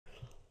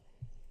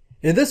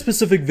In this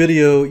specific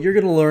video, you're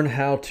going to learn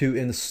how to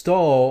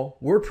install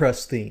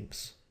WordPress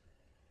themes.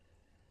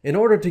 In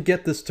order to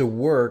get this to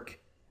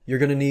work, you're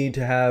going to need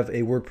to have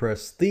a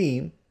WordPress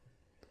theme,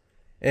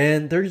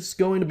 and there's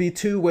going to be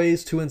two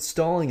ways to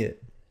installing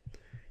it.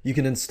 You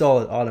can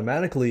install it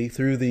automatically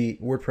through the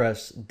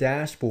WordPress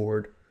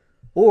dashboard,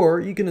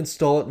 or you can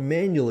install it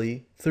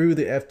manually through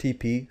the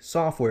FTP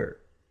software.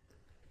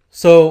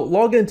 So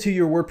log into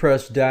your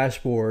WordPress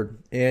dashboard,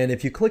 and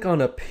if you click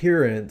on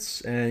Appearance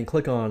and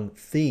click on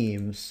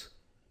Themes,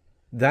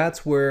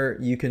 that's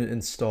where you can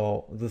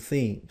install the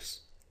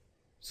themes.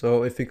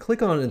 So if you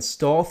click on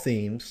Install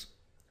Themes,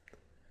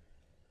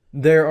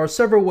 there are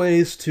several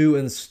ways to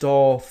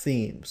install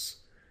themes.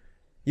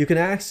 You can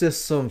access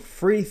some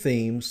free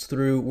themes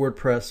through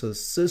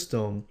WordPress's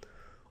system,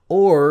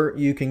 or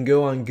you can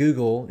go on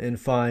Google and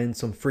find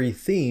some free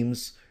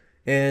themes.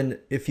 And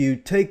if you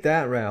take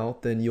that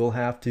route, then you'll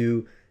have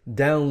to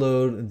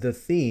download the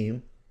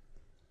theme.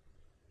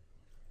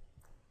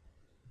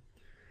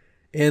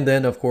 And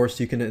then, of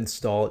course, you can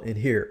install it in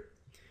here.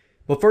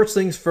 But first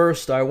things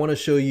first, I want to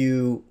show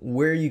you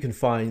where you can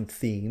find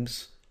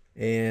themes.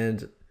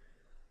 And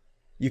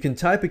you can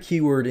type a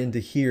keyword into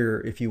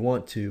here if you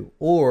want to,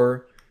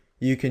 or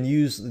you can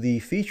use the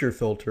feature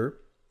filter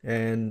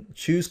and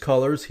choose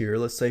colors here.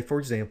 Let's say, for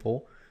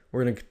example,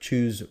 we're going to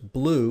choose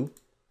blue.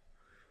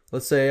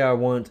 Let's say I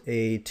want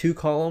a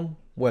 2-column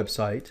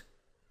website.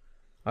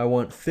 I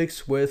want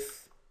fixed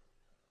width,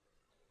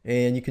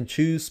 and you can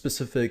choose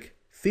specific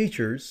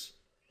features.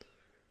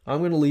 I'm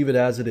going to leave it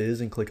as it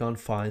is and click on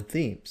Find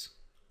Themes.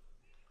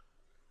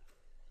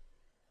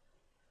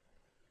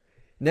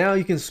 Now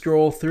you can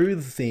scroll through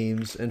the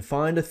themes and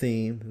find a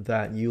theme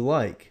that you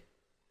like.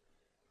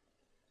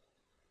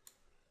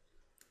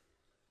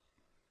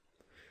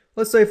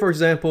 Let's say, for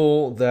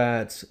example,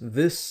 that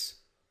this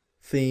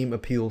theme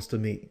appeals to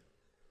me.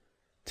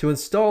 To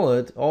install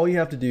it, all you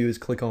have to do is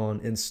click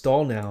on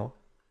Install Now,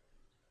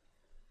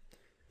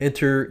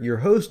 enter your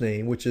host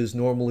name, which is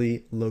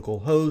normally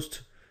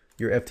localhost,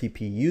 your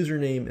FTP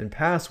username and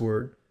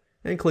password,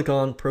 and click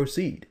on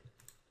Proceed.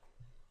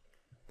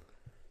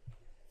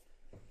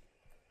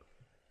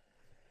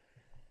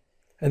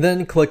 And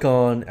then click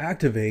on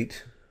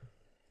Activate.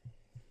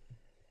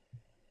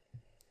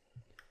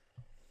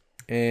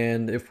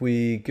 And if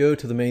we go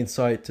to the main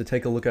site to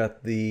take a look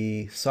at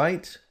the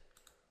site,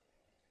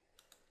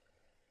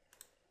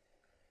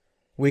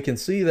 we can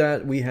see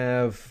that we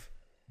have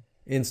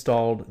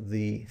installed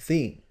the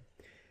theme.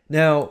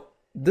 Now,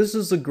 this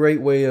is a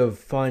great way of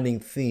finding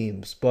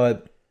themes,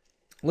 but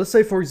let's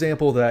say, for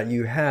example, that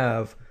you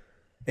have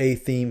a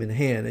theme in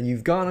hand and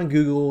you've gone on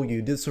Google,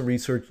 you did some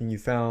research and you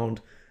found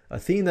a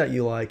theme that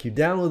you like, you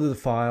downloaded the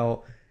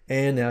file,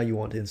 and now you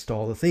want to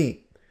install the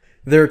theme.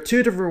 There are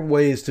two different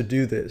ways to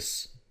do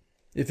this.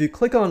 If you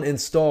click on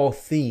Install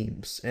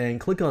Themes and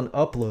click on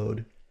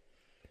Upload,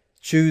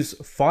 choose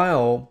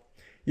File,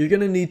 you're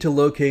going to need to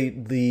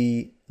locate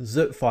the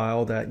zip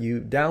file that you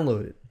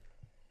downloaded.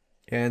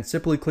 And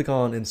simply click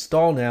on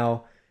Install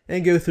Now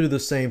and go through the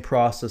same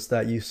process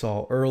that you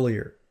saw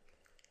earlier.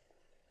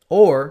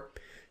 Or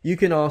you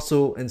can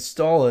also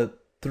install it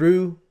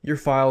through your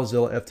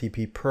FileZilla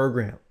FTP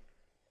program.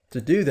 To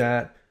do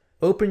that,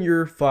 open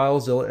your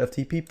FileZilla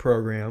FTP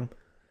program,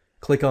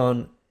 click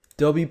on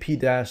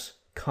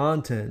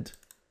WP-Content,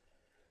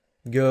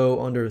 go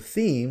under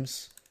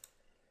Themes,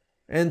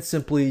 and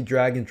simply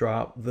drag and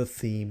drop the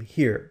theme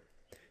here.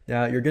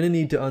 Now you're going to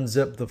need to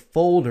unzip the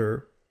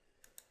folder,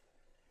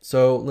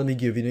 so let me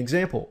give you an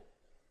example.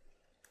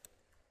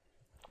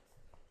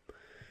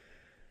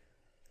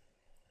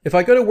 If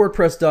I go to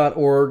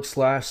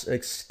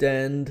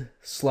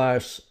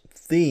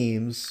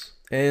wordpress.org/extend/themes,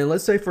 and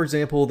let's say, for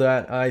example,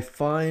 that I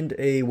find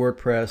a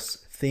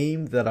WordPress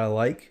theme that I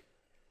like.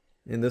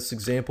 In this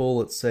example,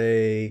 let's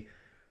say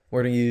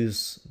we're going to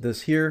use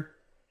this here.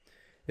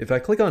 If I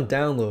click on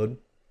Download,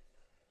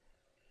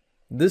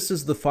 this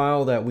is the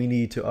file that we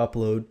need to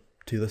upload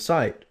to the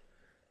site.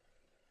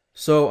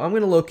 So I'm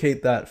going to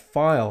locate that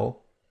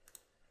file.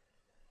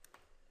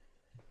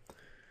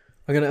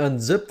 I'm going to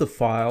unzip the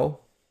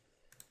file.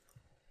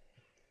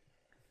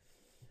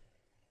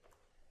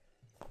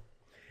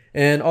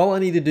 And all I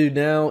need to do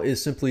now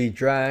is simply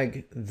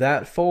drag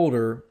that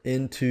folder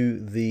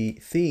into the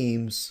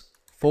themes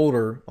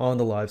folder on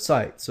the live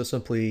site. So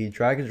simply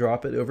drag and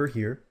drop it over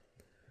here.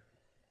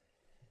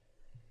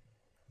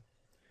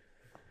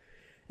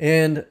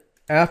 And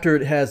after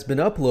it has been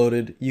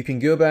uploaded, you can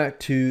go back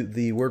to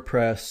the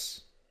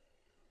WordPress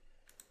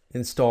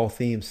Install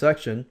Theme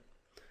section,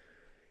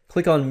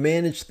 click on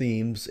Manage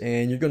Themes,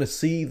 and you're going to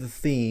see the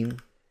theme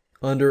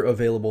under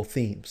Available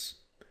Themes.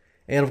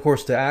 And of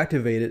course, to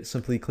activate it,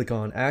 simply click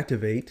on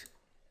Activate.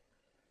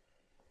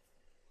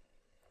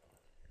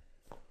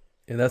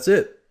 And that's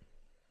it.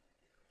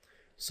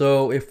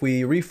 So if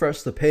we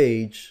refresh the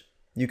page,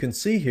 you can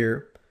see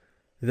here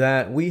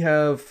that we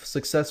have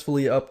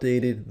successfully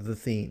updated the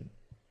theme.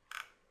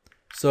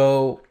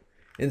 So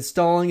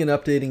installing and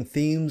updating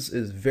themes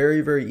is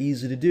very, very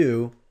easy to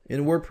do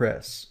in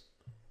WordPress.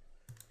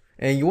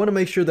 And you want to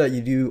make sure that you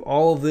do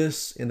all of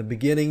this in the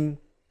beginning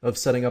of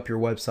setting up your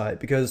website,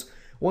 because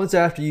once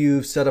after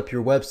you've set up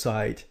your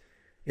website,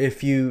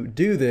 if you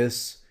do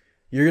this,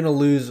 you're going to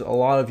lose a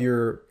lot of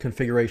your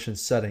configuration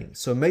settings.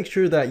 So make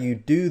sure that you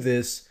do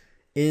this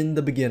in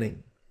the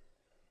beginning.